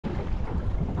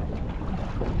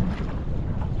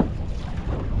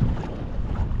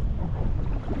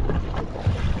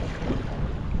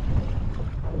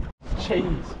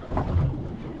Jeez.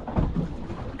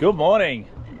 Good morning.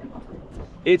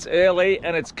 It's early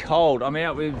and it's cold. I'm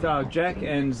out with Jack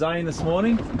and Zane this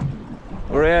morning.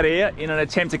 We're out here in an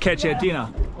attempt to catch our dinner.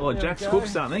 Oh, Jack's hooked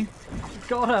something.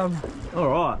 Got him. All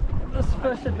right. This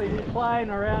fish had been playing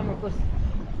around with this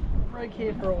rig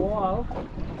here for a while.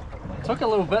 Took a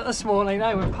little bit this morning,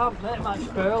 eh? We pumped that much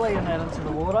burley and that into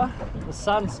the water. The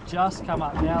sun's just come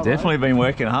up now. Definitely been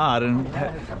working hard, and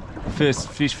first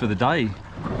fish for the day.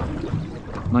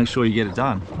 Make sure you get it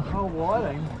done. The whole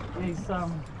whiting. He's it's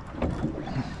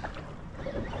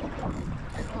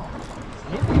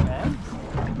heavy, man.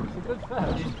 It's a good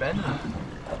fish. He's bending. I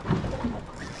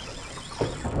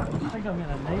think I'm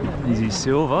gonna need him. Is he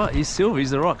silver? He's silver. He's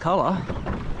the right colour.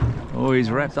 Oh,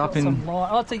 he's wrapped up in.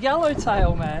 Oh, it's a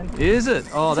yellowtail, man. Is it?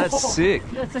 Oh, that's sick.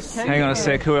 That's a king. Hang on a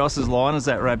sec. Who else's line is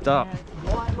that wrapped up?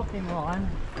 Yeah, white looking line.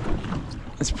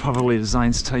 It's probably the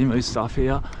Zane's Temu stuff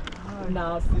here.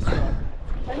 No, it's this one.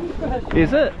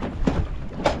 Is it?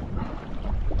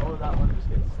 Oh, that one just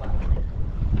gets slapped.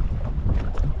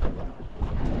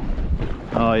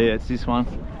 Oh yeah, it's this one.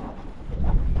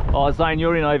 Oh, Zane,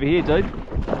 you're in over here, dude.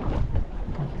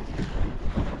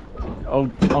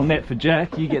 I'll net for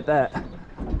Jack. You get that.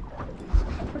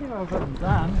 Pretty well got them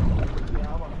done.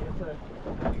 Yeah, I'm on here too.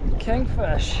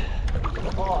 Kingfish.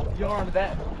 Oh, you're on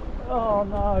that. Oh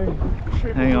no.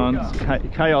 Hang on,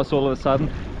 it's chaos all of a sudden.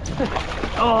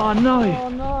 Oh no! Oh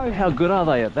no! How good are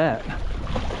they at that?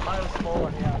 I'm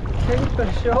smaller now.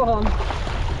 Kingfish on.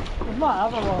 With my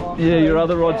other rod on. Yeah, too. your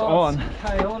other rod's Oh, on. it's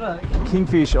chaotic.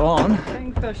 Kingfish on.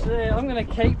 Kingfish there. I'm going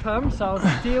to keep him, so I'll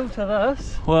steal to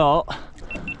this. Well,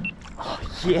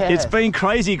 Yeah. it's been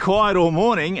crazy quiet all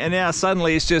morning, and now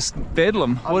suddenly it's just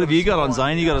bedlam. What have you got on,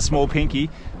 Zane? You got a small pinky.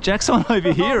 Jack's on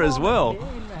over here as well. Yeah,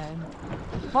 man.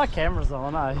 My camera's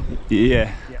on, eh?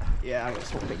 Yeah. Yeah, I got a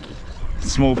small pinky.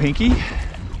 Small pinky.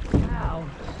 Wow,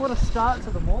 what a start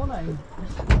to the morning.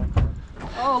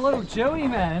 Oh, little Jewy,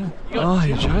 man. Oh,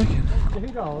 you're joking.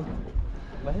 Dog.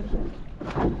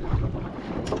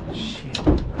 Shit.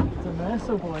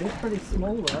 Demersal boy, he's pretty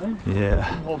small though.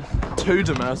 Yeah. Well, 2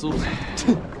 demersals.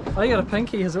 Oh, you got a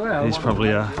pinky as well. He's probably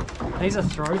a. He's a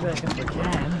throwback if we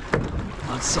can.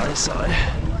 I'd say so.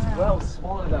 Well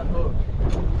spotted that hook.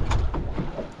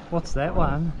 What's that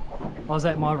one? Oh, is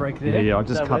that my rig there? Yeah, I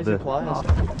just cut the.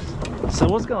 So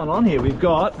what's going on here? We've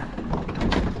got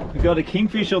a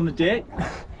kingfish on the deck.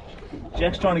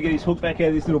 Jack's trying to get his hook back out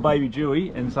of this little baby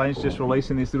Jewy, and Zane's just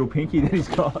releasing this little pinky that he's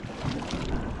got.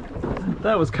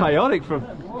 That was chaotic for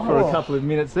a couple of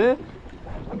minutes there.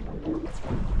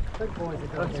 Big boys are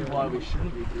good. That's why we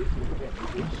shouldn't be good.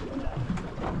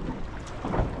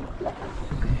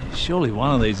 Surely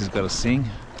one of these has got to sing.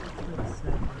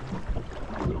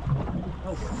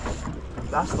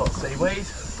 That's not seaweed.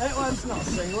 That one's not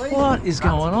seaweed. What is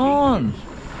going on?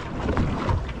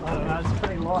 I don't know, it's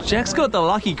pretty light. Jack's got the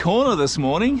lucky corner this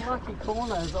morning. Lucky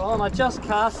corners on. I just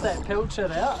cast that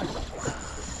pilchard out.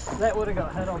 That would have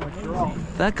got hit on the drop.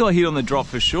 That got hit on the drop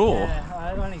for sure. Yeah,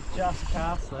 I only just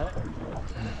cast that.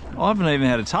 I haven't even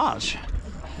had a touch.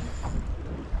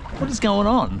 What is going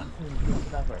on?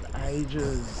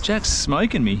 Ages. Jack's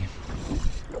smoking me.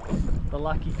 The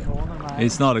lucky corner, mate.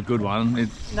 It's not a good one.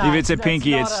 No, if it's a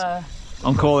pinky, not it's. a-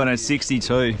 I'm calling it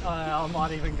 62. I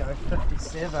might even go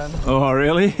 57. Oh,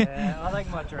 really? Yeah, I think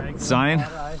my drag's Zane?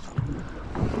 not right, eh?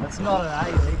 It's not an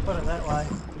 80, put it that way.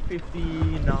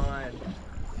 59.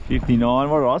 59.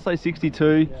 What did I say?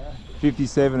 62, Yeah.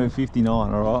 57, and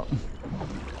 59. All right.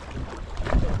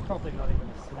 Probably not even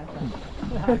a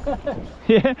snapper.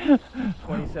 Yeah.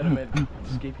 20 centimetre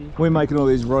skippy. We're making all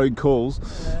these rogue calls.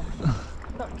 Yeah.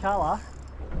 Got colour.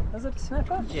 Is it a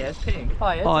snapper? Yeah, it's pink.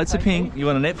 Oh, yeah, Oh, it's a pink. You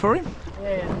want a net for him?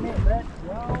 Yeah, net that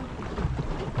well.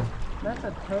 That's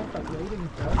a perfect eating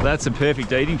fish. That's a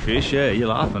perfect eating fish. Yeah, you're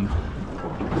laughing.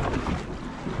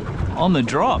 On the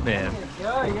drop, man.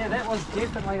 There you go. Yeah, that was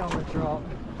definitely on the drop.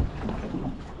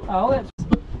 Oh, that's. I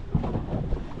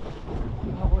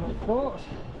would have thought.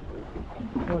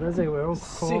 What is he, Will?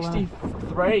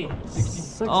 63.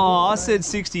 60. Oh, I said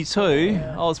 62.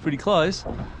 I was pretty close.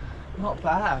 Not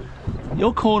bad.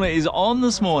 Your corner is on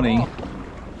this morning.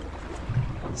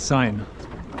 Same.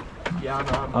 Yeah, I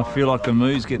know. I feel like the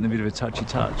moo's getting a bit of a touchy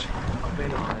touch. I've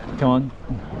been on there. Come on,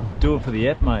 do it for the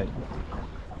app, mate.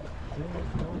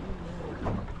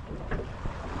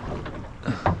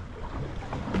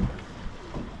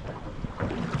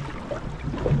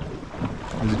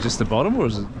 Is it just the bottom, or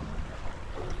is it?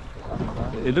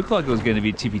 It looked like it was going to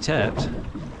be tippy tapped.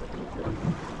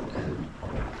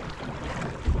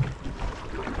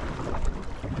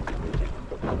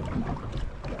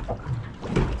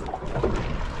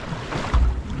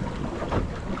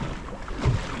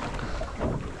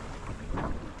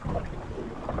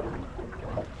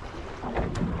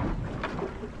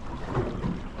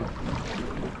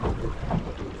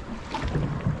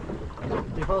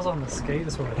 was on the ski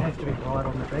this morning, it'd have to be right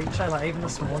on the beach. So, like, even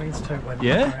this morning's too windy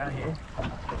Yeah? for out here.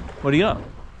 What do you got?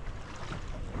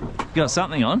 You got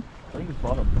something on? I think it's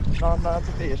bottom. No, it's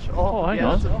a fish. Oh, hang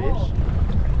on. It's a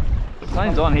fish.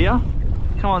 Zane's on here.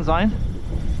 Come on, Zane.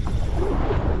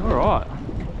 Alright.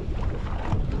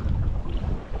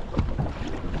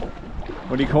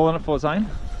 What are you calling it for, Zane?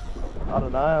 I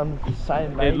don't know, I'm just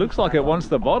saying maybe. It looks like it wants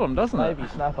the bottom, doesn't it? Maybe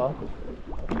snapper.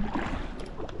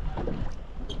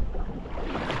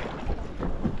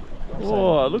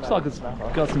 Oh, it looks like it's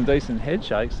got some decent head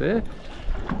shakes there.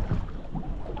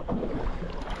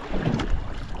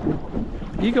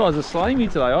 You guys are slaying me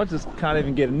today. I just can't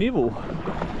even get a nibble.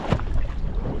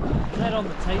 Is that on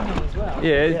the Timu as well?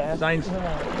 Yeah, Yeah. Zane's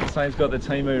got the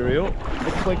Timu reel.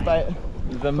 The clickbait.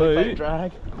 The moo. Clickbait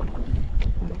drag.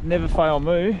 Never fail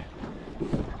moo.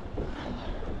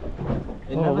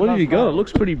 It Oh, never what have does you got? fail. It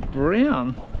looks pretty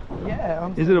brown.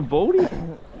 Yeah, Is it a baldy?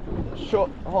 short.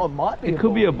 Oh, it might be. It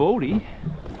could be a baldy.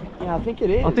 Yeah, I think it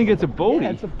is. I think it's a baldy.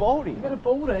 Yeah, it's a baldy. Got a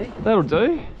baldy. That'll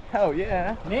do. Hell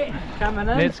yeah. Net coming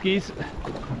in. Netskis.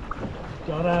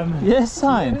 Got him. Yes,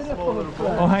 Zane. Small little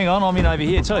ball. Oh, hang on. I'm in over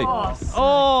here too. Oh,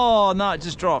 Oh, no, it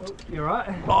just dropped. You're right.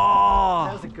 That Oh.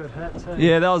 was a good hit too.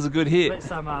 Yeah, that was a good hit. Let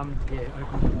some, yeah,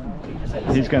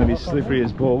 open. He's going to be slippery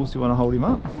as balls. Do you want to hold him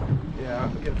up? Yeah, I'll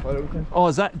get a photo with him. Oh,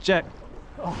 is that Jack?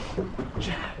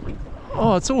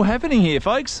 Oh, it's all happening here,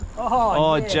 folks.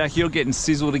 Oh, yes. Jack, you're getting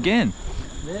sizzled again.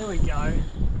 There we go.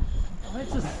 Oh,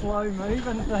 that's a slow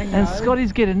moving thing. And though.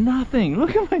 Scotty's getting nothing.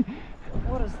 Look at me.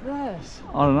 What is this?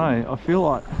 I don't know. I feel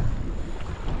like...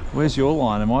 Where's your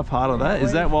line? Am I part of that?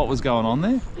 Is that what was going on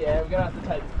there? Yeah, we're gonna have to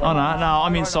take. Oh, no,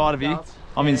 I'm inside of you.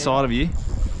 I'm inside of you.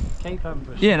 Keep him.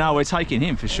 For Yeah, no, we're taking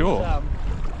him for sure.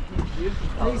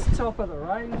 He's top of the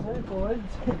range, there, boys.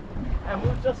 And we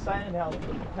were just saying how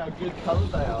good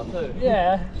colours they are too.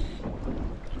 Yeah.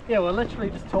 Yeah, we're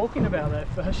literally just talking about that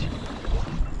fish.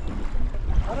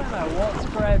 I don't know what's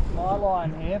grabbed my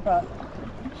line here, but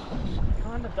it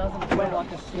kind of doesn't feel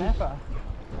like a snapper.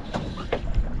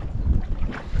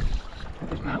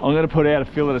 I'm going to put out a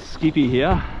fillet of skippy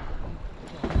here.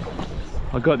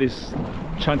 I've got this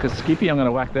chunk of skippy. I'm going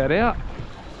to whack that out.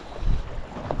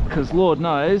 Because Lord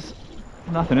knows,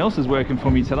 nothing else is working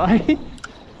for me today.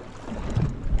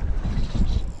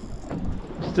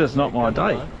 It's just not my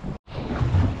day.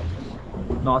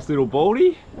 Nice little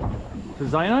baldy for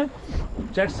Zano.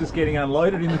 Jack's just getting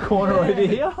unloaded in the corner over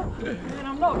here. Man,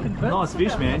 I'm not convinced. Nice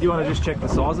fish, man. Do you want to just check the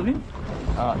size of him?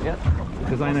 Yeah.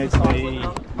 Because they need to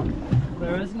be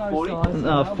There is no 40?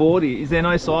 size. 40. Is there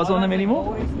no size on them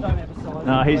anymore? 40s don't have a size.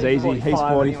 No, he's easy. He's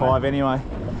 45 45 anyway.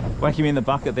 Whack him in the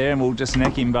bucket there and we'll just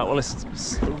neck him. But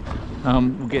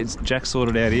we'll get Jack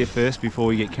sorted out here first before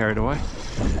we get carried away.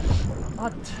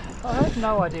 I have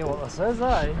no idea what this is,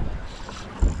 eh?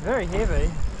 Very heavy.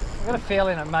 I've got a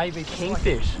feeling it may be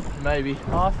Kingfish, maybe.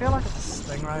 Oh, I feel like it's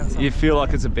a stingray or something. You feel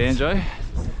like it's a banjo?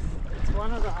 It's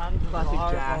one of the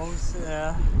undesirables.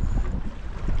 Yeah.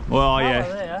 Well, Colour yeah.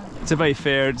 there. To be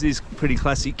fair, it is pretty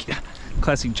classic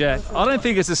Jack. I don't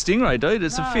think it's a stingray, dude.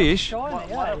 It's No, a fish.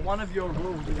 Shiny, eh? One of your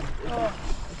rules is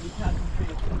if you catch a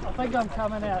fish. I think I'm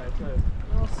coming out.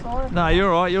 Oh, sorry. No,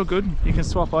 you're alright. You're good. You can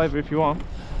swap over if you want.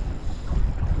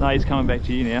 No, he's coming back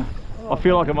to you now. I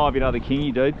feel like it might be another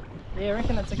kingy, dude. Yeah, I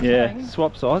reckon it's a king. Yeah,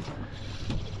 swap sides.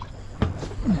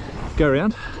 Go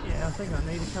around. Yeah, I think I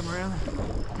need to come around.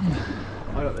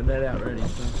 I got the net out ready.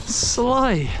 So.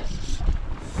 Slay.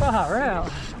 Far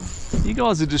out. You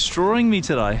guys are destroying me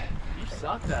today. You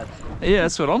suck, Dad. Yeah,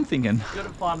 that's what I'm thinking. You gotta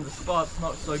find the spots,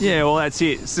 not so good. Yeah, well, that's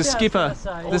it. It's the Yeah, I was skipper. gonna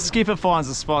say. The skipper finds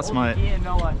the spots, mate. Yeah,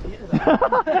 no idea.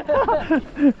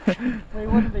 We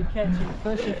wouldn't be catching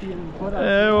fish if you didn't put up.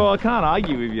 Well, I can't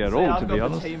argue with you at all, to be I've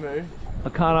honest. got the Timu. I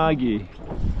can't argue.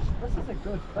 This is a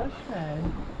good fish,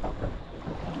 man.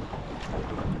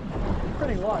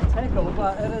 Pretty light tackle,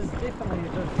 but it is definitely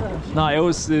a good fish. No,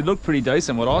 it looked pretty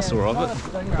decent what I saw of it.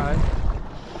 It's not a stingray.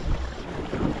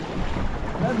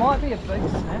 That might be a big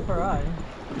snapper, eh?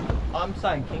 I'm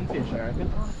saying kingfish, I reckon.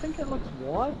 I think it looks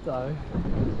wide though.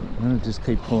 I'm gonna just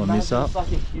keep pulling this up. It's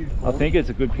like a huge I ball. think it's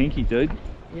a good pinky, dude.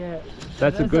 Yeah.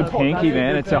 That's It a is good that's pinky, a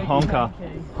man. good It's a pinky, honker.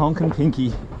 pinky. Honkin'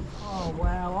 pinky. Oh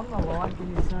wow, I'm not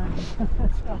liking you saying.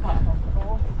 Of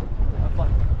course. That's like-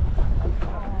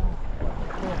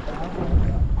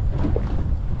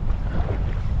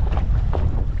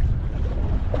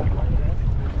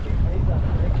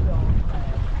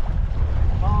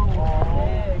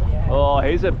 Oh,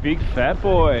 he's a big fat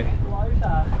boy. Look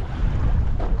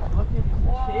at his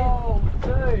whoa,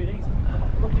 dude, he's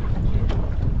look at his chin.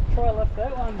 Try lift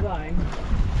that one, Zane.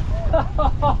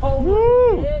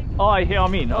 Woo! Yeah. Oh, yeah,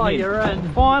 I'm in. Oh, I'm in. you're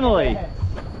in. Finally. Yeah.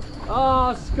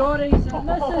 Oh, Scotty, so this is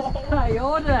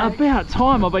chaotic. About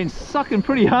time. I've been sucking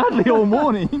pretty hardly all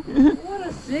morning. What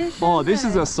a session. Oh, this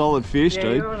is man. a solid fish, Yeah,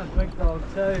 dude. you're on a big dog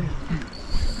too.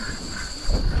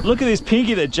 Look at this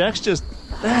pinky that Jack's just...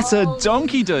 That's a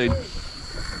donkey, dude.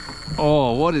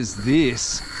 Oh, what is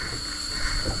this?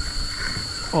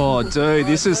 Oh, dude,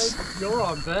 this is... You're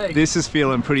on big. This is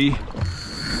feeling pretty...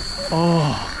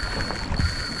 Oh.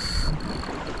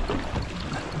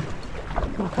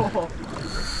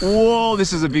 Whoa,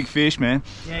 this is a big fish, man.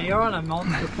 Yeah, you're on a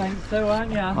monster thing too,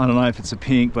 aren't you? I don't know if it's a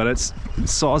pink, but it's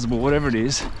sizable, whatever it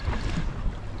is.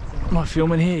 Am I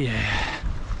filming here? Yeah.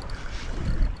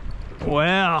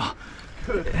 Wow.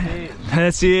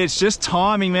 That's it. It's just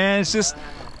timing, man. It's just...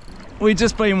 We've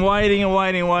just been waiting and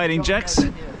waiting and waiting. Jack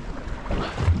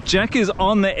is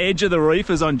on the edge of the reef,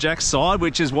 is on Jack's side,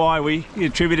 which is why we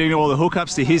attributing all the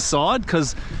hookups to his side,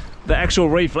 because the actual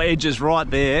reef edge is right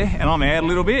there, and I'm out a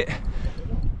little bit.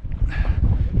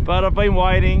 But I've been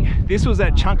waiting. This was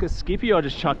that chunk of skippy I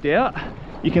just chucked out.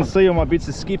 You can see all my bits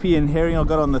of skippy and herring I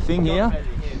got on the thing here.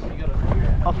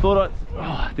 I thought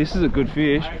this is a good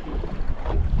fish.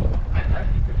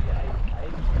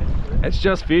 It's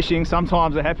just fishing.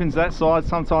 Sometimes it happens that side,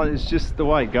 sometimes it's just the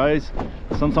way it goes.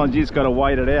 Sometimes you just got to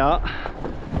wait it out.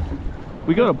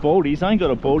 We got a baldy. He's only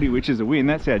got a baldy, which is a win.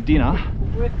 That's our dinner.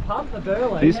 We've pumped the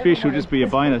burley. This fish will just be a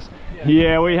bonus.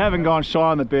 Yeah, we haven't gone shy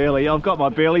on the burley. I've got my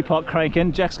burley pot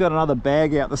cranking. Jack's got another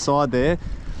bag out the side there.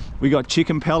 We got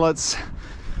chicken pellets.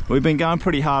 We've been going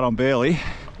pretty hard on burley.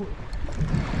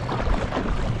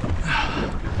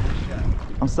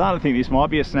 I'm starting to think this might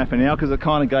be a snapper now, because it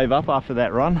kind of gave up after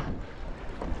that run.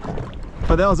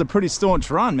 But that was a pretty staunch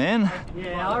run, man.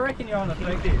 Yeah, I reckon you're on a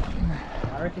big fish.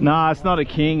 Nah, it's not a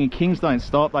king, and kings don't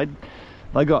stop. They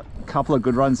got a couple of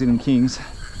good runs in kings.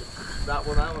 That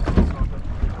one.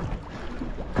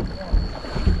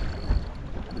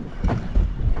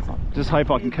 Just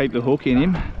hope I can keep the hook in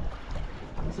him.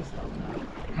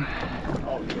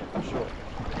 Oh yeah, for sure.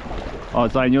 Oh,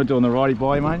 Zane, you're doing the righty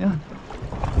by him, aren't you?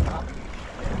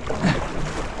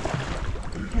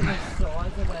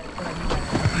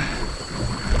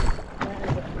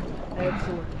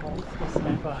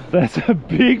 That's a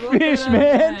big fish,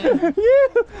 man.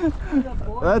 Yeah.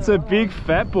 That's a big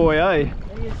fat boy, eh?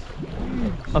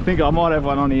 I think I might have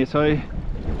one on here too.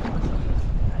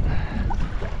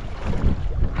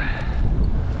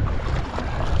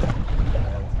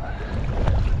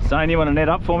 Zane, you want to net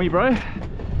up for me, bro?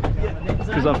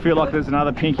 Because I feel like there's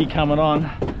another pinky coming on.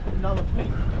 Another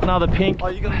pink. Another pink. Oh,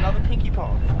 you got another pinky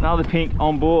pole. Another pink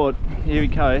on board. Here we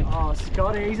go. Oh,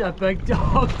 Scotty, he's a big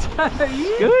dog too.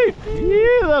 Scoop!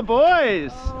 Yeah, the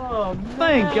boys! Oh, man.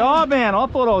 Thank God, man. I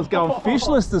thought I was going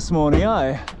fishless this morning,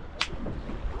 eh?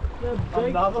 The big,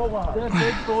 Another one. the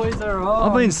big boys are on.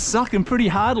 I've been sucking pretty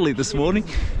hardily this morning.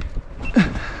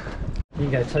 You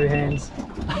go two hands.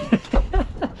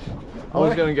 I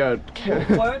was gonna go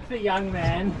Work the young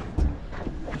man.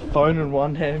 phone in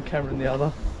one hand, camera in the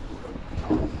other.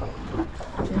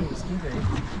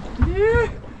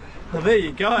 Yeah. Well, there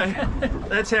you go.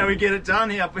 That's how we get it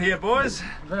done up here, boys.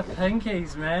 The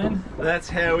pinkies, man. That's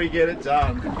how we get it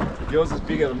done. Yours is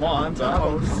bigger than mine, but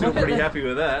I'm still pretty happy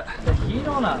with that. The heat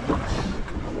on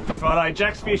it. Righto,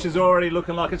 Jack's fish is already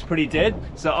looking like it's pretty dead,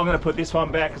 so I'm going to put this one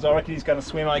back because I reckon he's going to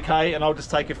swim okay, and I'll just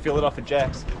take a fillet off of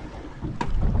Jack's.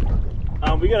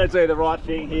 We got to do the right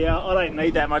thing here. I don't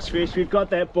need that much fish. We've got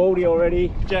that baldy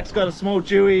already. Jack's got a small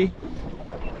dewy.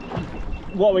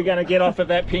 What we're going to get off of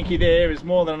that pinky there is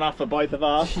more than enough for both of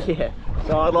us. Yeah.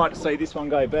 So I'd like to see this one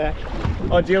go back.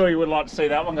 Ideally, we would like to see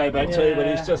that one go back too, but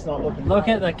he's just not looking. Look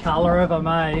at the colour of him,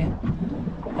 eh?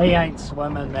 He ain't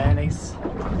swimming, man. He's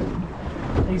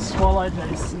swallowed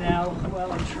that snout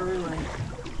well and truly.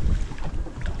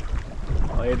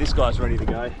 Oh yeah, this guy's ready to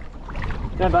go.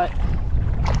 Go, mate.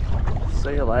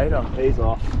 See you later. He's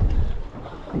off.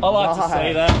 I like to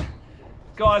see Nice. that.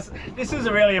 Guys, this is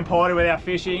really important with our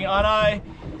fishing. I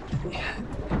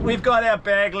know we've got our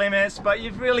bag limits, but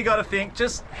you've really got to think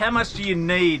just how much do you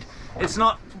need. It's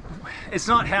not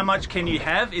how much can you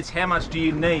have, it's how much do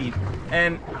you need,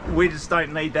 and we just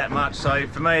don't need that much. So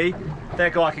for me,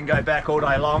 that guy can go back all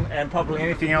day long, and probably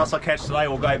anything else I catch today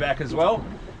will go back as well.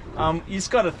 You just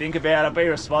got to think about it, be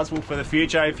responsible for the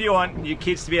future. If you want your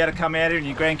kids to be able to come out here and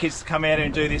your grandkids to come out here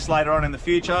and do this later on in the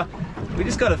future, we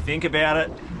just got to think about it.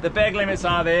 The bag limits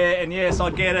are there, and yes, I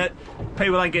get it.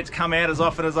 People don't get to come out as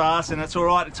often as us, and it's all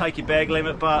right to take your bag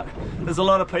limit, but there's a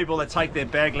lot of people that take their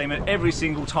bag limit every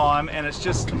single time, and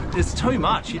it's too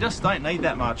much. You just don't need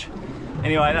that much.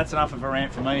 Anyway, that's enough of a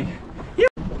rant for me.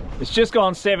 It's just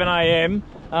gone 7 AM.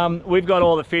 We've got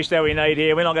all the fish that we need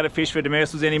here. We're not going to fish for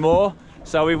demersals anymore.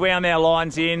 So we've wound our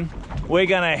lines in. We're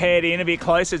gonna head in a bit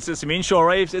closer to some inshore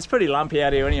reefs. It's pretty lumpy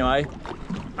out here anyway.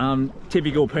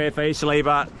 Typical Perth easterly,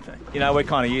 but you know, we're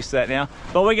kind of used to that now.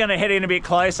 But we're gonna head in a bit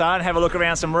closer and have a look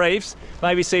around some reefs.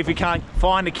 Maybe see if we can't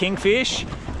find a kingfish,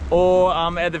 or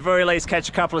at the very least catch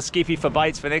a couple of skippy for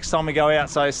baits for next time we go out.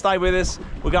 So stay with us.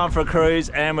 We're going for a cruise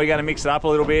and we're gonna mix it up a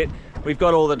little bit. We've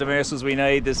got all the demersals we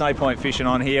need. There's no point fishing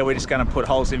on here. We're just gonna put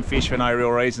holes in fish for no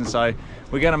real reason. So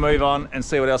we're gonna move on and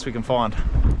see what else we can find.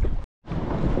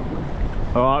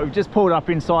 All right, we've just pulled up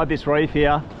inside this reef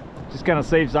here. Just gonna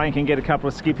see if Zane can get a couple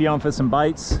of skippy on for some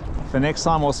baits for next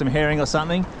time, or some herring or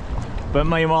something. But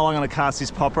meanwhile, I'm gonna cast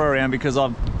this popper around because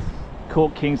I've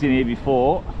caught kings in here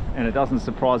before, and it doesn't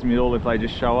surprise me at all if they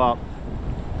just show up.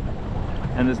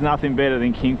 And there's nothing better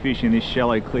than kingfish in this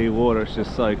shallow, clear water. It's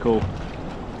just so cool.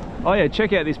 Oh yeah,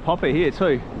 check out this popper here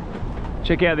too.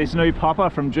 Check out this new popper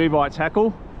from Dubai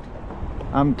Tackle.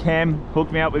 Cam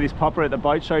hooked me up with this popper at the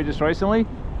boat show just recently.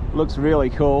 Looks really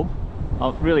cool.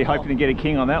 I'm really hoping to get a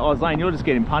king on that. Oh, Zane, you're just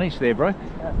getting punished there, bro.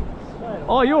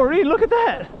 Oh, you're in. Look at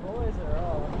that.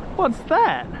 What's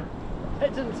that?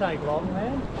 It didn't take long,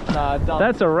 man. No, it doesn't.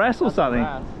 That's a wrasse or something.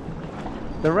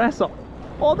 The wrasse.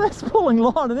 Oh, that's pulling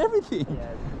line and everything.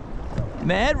 Yeah.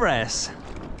 Mad wrasse.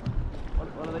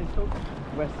 What are these called?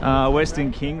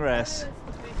 Western king wrasse.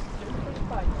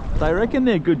 They reckon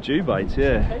they're good Jew baits,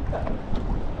 yeah.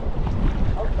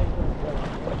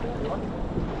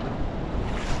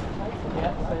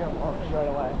 Straight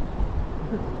away.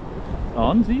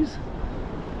 Onsies?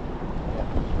 Yeah,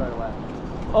 straight away.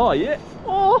 Oh yeah.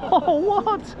 Oh,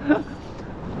 what?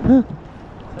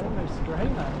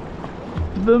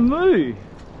 The moo.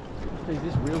 Dude,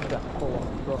 this reel's about to fall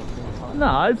off.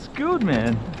 No, it's good,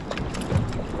 man.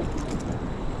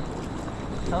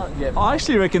 Yeah, I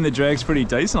actually reckon the drag's pretty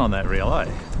decent on that reel,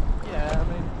 eh? yeah, I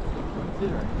mean,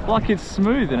 considering. Like, it's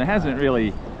smooth and it hasn't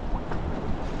really...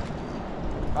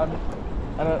 I'm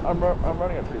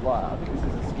running it pretty light. I think this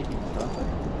is a skippy stuff.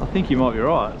 I think you might be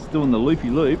right. It's doing the loopy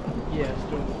loop. Yeah, it's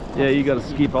doing. Yeah, you got to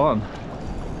skip on.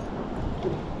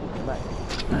 Mate.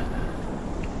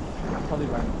 Probably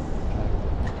running.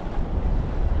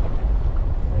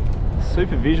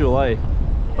 Super visual, eh?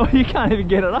 Oh, you can't even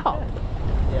get it up.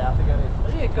 Yeah, I think I need.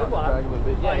 Yeah, good one. Drag a little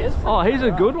bit. Yeah, he is. Oh, he's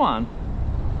a good one.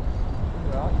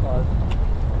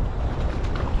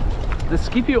 The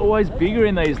skippy are always bigger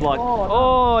in these, like...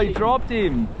 Oh, he dropped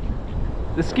him.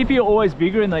 The skippy are always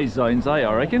bigger in these zones, eh,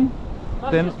 I reckon?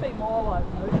 Must Then- just be more like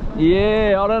movement.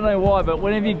 Yeah, I don't know why, but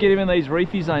whenever you get him in these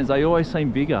reefy zones, they always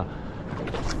seem bigger.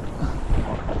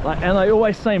 Like, and they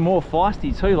always seem more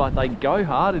feisty too, like they go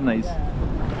hard in these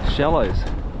shallows. I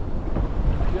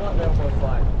feel like they're almost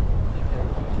like.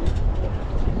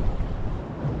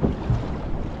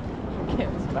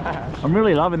 Getting smashed. I'm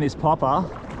really loving this popper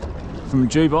from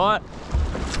Dubai.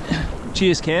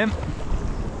 Cheers, Cam.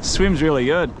 Swims really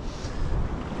good.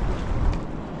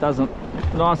 Doesn't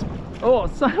nice. Oh,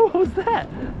 so what was that?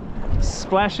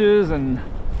 Splashes and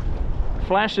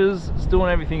flashes. It's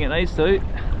doing everything it needs to.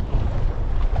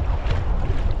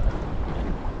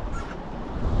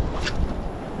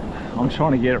 I'm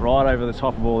trying to get it right over the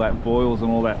top of all that boils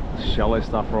and all that shallow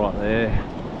stuff right there.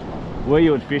 Where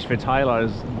you would fish for Taylor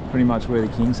is pretty much where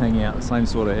the kings hang out, the same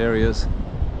sort of areas.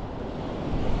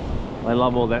 They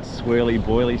love all that swirly,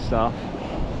 boily stuff.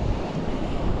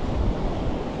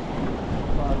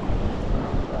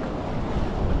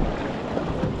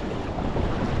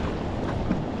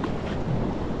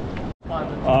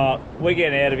 We're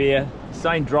getting out of here.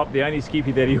 Zane dropped the only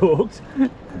skippy that he hooked.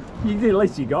 At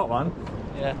least you got one.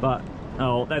 Yeah. But,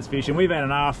 oh, that's fishing. We've had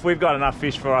enough. We've got enough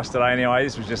fish for us today anyway.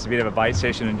 This was just a bit of a bait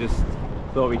session and just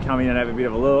thought we'd come in and have a bit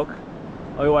of a look.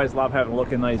 I always love having a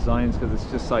look in these zones because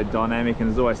it's just so dynamic and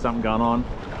there's always something going on.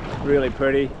 Really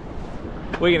pretty.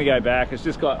 We're gonna go back. It's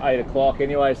just got 8 o'clock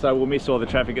anyway, so we'll miss all the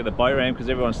traffic at the boat ramp because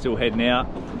everyone's still heading out.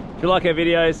 If you like our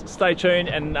videos, stay tuned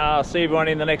and see everyone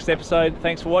in the next episode.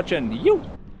 Thanks for watching. Yo!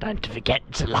 Don't forget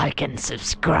to like and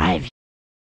subscribe.